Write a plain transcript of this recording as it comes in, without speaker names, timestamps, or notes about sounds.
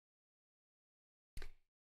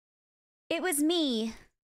It was me.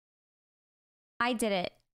 I did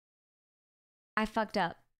it. I fucked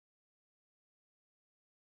up.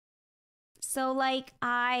 So, like,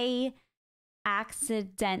 I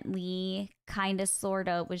accidentally, kind of, sort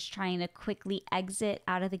of, was trying to quickly exit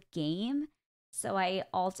out of the game. So I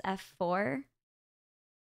Alt F4,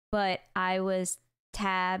 but I was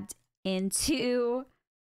tabbed into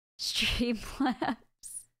Streamlabs.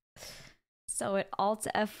 So it Alt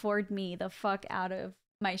F4'd me the fuck out of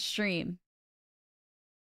my stream,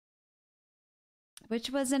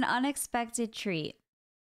 which was an unexpected treat.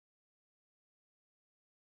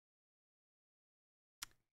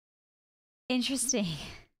 Interesting.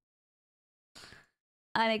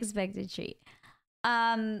 Unexpected treat.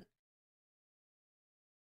 That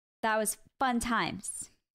was fun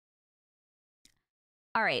times.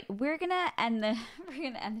 All right, we're gonna end the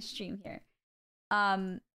stream here.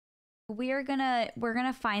 We're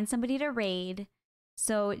gonna find somebody to raid.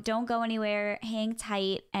 So don't go anywhere, hang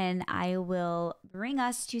tight, and I will bring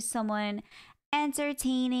us to someone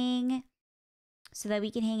entertaining so that we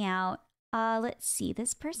can hang out. Let's see.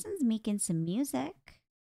 This person's making some music.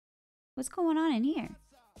 What's going on in here?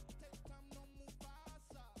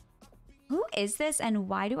 Who is this and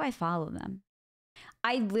why do I follow them?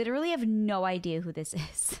 I literally have no idea who this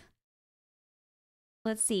is.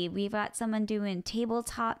 Let's see. We've got someone doing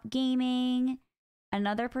tabletop gaming.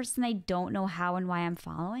 Another person I don't know how and why I'm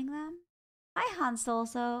following them. Hi, Han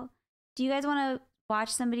Solso. Do you guys want to watch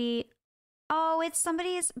somebody? Oh, it's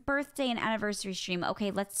somebody's birthday and anniversary stream. Okay,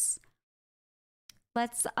 let's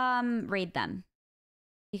raid them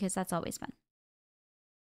because that's always fun.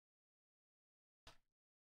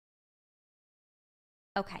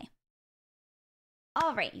 Okay.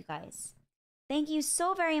 All right, you guys. Thank you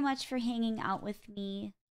so very much for hanging out with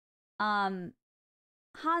me. Han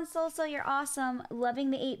Solso, you're awesome.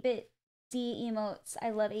 Loving the 8-bit D emotes. I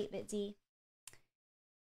love 8-bit D.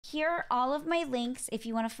 Here are all of my links if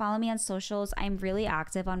you want to follow me on socials. I'm really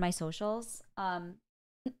active on my socials.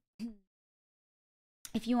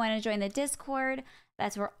 If you want to join the Discord,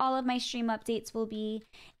 that's where all of my stream updates will be.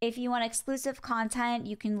 If you want exclusive content,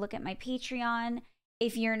 you can look at my Patreon.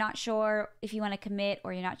 If you're not sure if you want to commit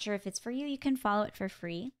or you're not sure if it's for you, you can follow it for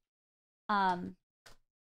free. And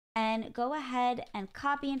go ahead and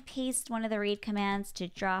copy and paste one of the raid commands to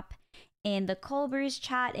drop in the Colbrews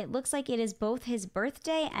chat. It looks like it is both his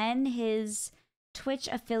birthday and his Twitch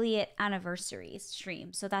affiliate anniversary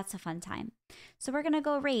stream. So that's a fun time. So we're going to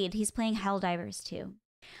go raid. He's playing Helldivers too.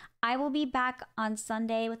 I will be back on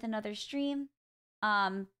Sunday with another stream.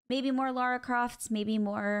 Maybe more Lara Crofts, maybe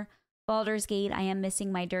more Baldur's Gate. I am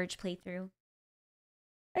missing my Dirge playthrough.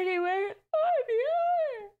 Anyway,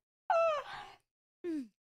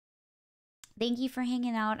 thank you for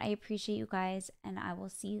hanging out. I appreciate you guys, and I will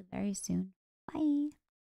see you very soon. Bye.